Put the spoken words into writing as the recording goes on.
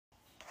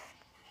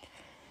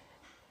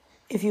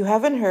If you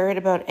haven't heard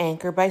about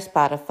Anchor by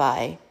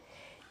Spotify,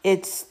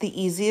 it's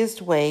the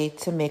easiest way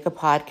to make a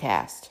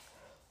podcast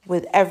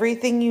with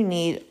everything you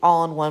need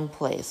all in one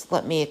place.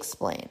 Let me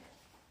explain.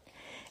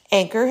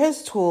 Anchor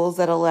has tools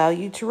that allow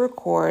you to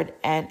record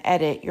and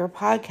edit your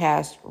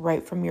podcast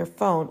right from your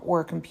phone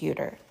or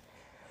computer.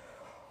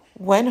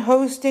 When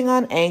hosting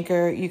on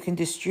Anchor, you can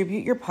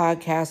distribute your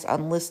podcast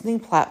on listening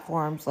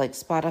platforms like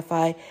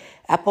Spotify,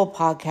 Apple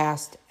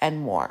Podcast, and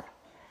more.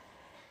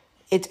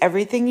 It's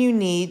everything you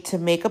need to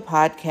make a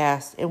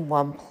podcast in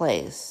one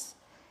place.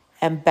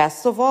 And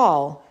best of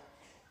all,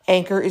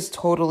 Anchor is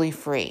totally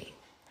free.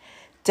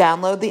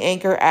 Download the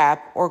Anchor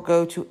app or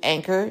go to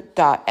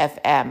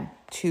anchor.fm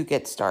to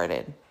get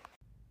started.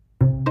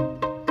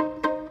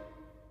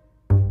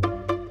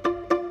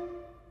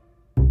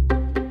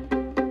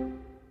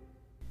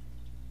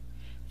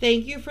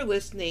 Thank you for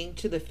listening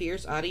to the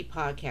Fierce Audie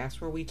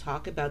podcast, where we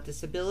talk about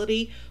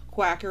disability,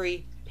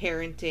 quackery,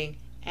 parenting,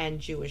 and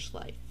Jewish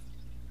life.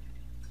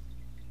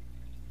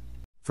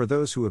 For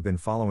those who have been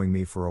following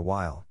me for a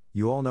while,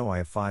 you all know I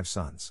have 5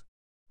 sons.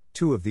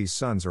 2 of these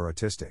sons are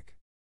autistic.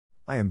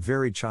 I am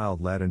very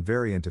child-led and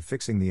very into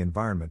fixing the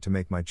environment to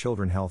make my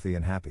children healthy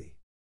and happy.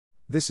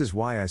 This is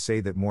why I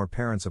say that more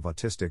parents of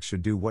autistics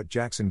should do what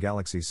Jackson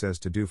Galaxy says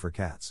to do for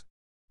cats.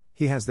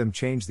 He has them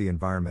change the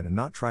environment and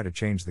not try to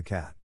change the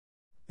cat.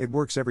 It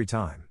works every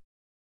time.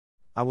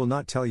 I will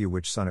not tell you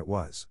which son it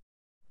was.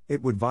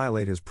 It would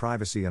violate his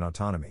privacy and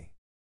autonomy.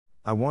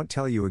 I won't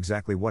tell you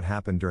exactly what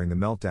happened during the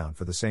meltdown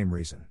for the same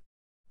reason.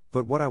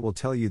 But what I will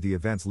tell you the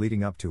events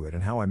leading up to it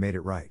and how I made it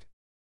right.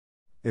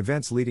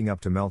 Events leading up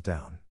to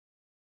meltdown.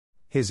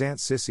 His Aunt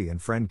Sissy and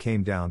friend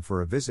came down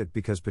for a visit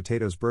because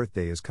Potato's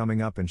birthday is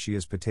coming up and she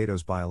is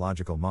Potato's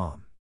biological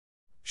mom.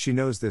 She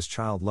knows this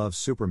child loves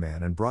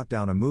Superman and brought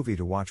down a movie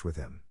to watch with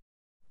him.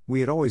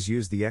 We had always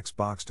used the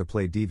Xbox to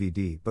play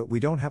DVD, but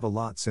we don't have a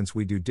lot since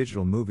we do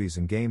digital movies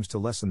and games to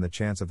lessen the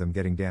chance of them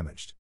getting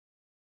damaged.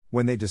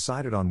 When they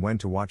decided on when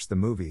to watch the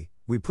movie,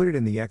 we put it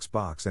in the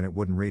Xbox and it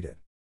wouldn't read it.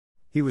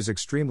 He was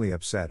extremely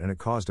upset and it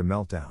caused a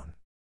meltdown.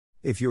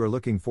 If you are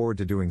looking forward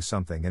to doing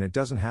something and it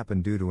doesn't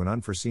happen due to an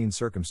unforeseen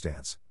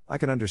circumstance, I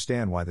can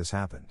understand why this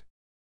happened.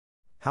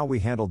 How we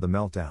handled the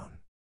meltdown.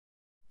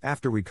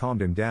 After we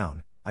calmed him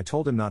down, I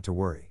told him not to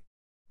worry.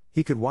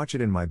 He could watch it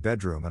in my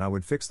bedroom and I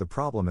would fix the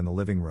problem in the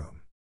living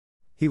room.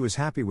 He was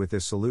happy with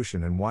this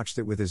solution and watched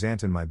it with his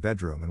aunt in my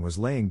bedroom and was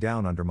laying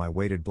down under my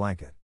weighted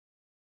blanket.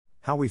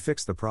 How we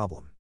fixed the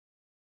problem.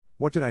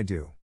 What did I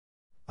do?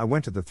 I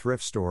went to the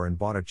thrift store and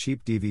bought a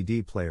cheap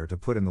DVD player to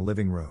put in the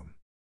living room.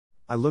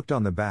 I looked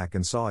on the back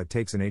and saw it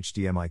takes an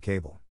HDMI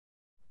cable.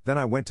 Then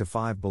I went to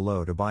Five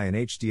Below to buy an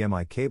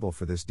HDMI cable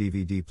for this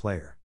DVD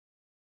player.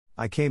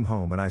 I came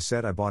home and I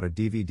said I bought a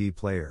DVD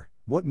player,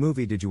 what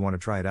movie did you want to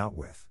try it out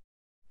with?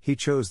 He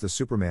chose the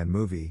Superman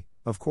movie,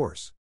 of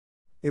course.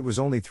 It was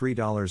only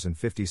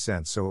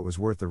 $3.50, so it was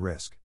worth the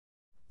risk.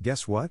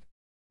 Guess what?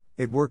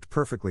 It worked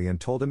perfectly and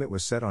told him it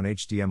was set on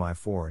HDMI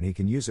 4 and he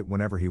can use it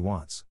whenever he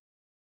wants.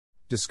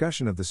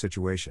 Discussion of the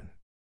situation.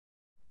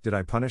 Did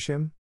I punish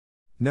him?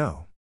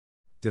 No.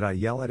 Did I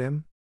yell at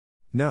him?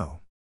 No.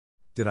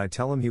 Did I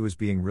tell him he was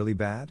being really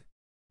bad?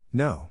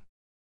 No.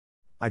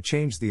 I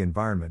changed the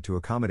environment to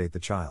accommodate the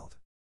child.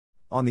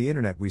 On the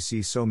internet we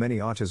see so many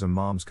autism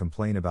moms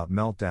complain about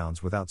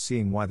meltdowns without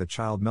seeing why the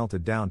child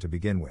melted down to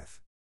begin with.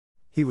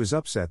 He was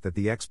upset that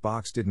the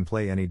Xbox didn't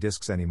play any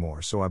discs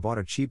anymore, so I bought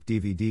a cheap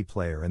DVD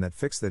player and that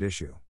fixed that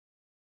issue.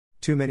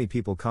 Too many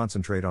people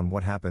concentrate on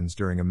what happens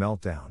during a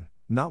meltdown,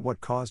 not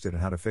what caused it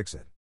and how to fix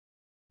it.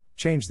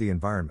 Change the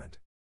environment.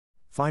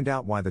 Find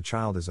out why the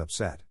child is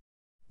upset.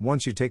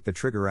 Once you take the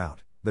trigger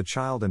out, the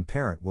child and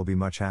parent will be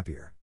much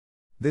happier.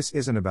 This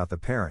isn't about the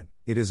parent,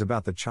 it is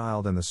about the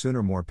child, and the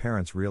sooner more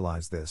parents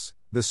realize this,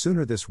 the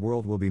sooner this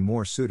world will be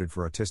more suited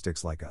for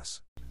autistics like us.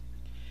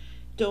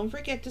 Don't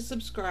forget to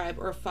subscribe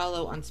or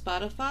follow on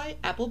Spotify,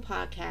 Apple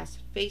Podcasts,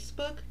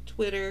 Facebook,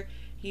 Twitter,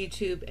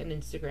 YouTube, and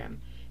Instagram.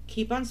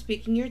 Keep on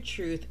speaking your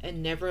truth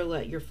and never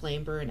let your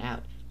flame burn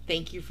out.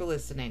 Thank you for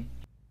listening.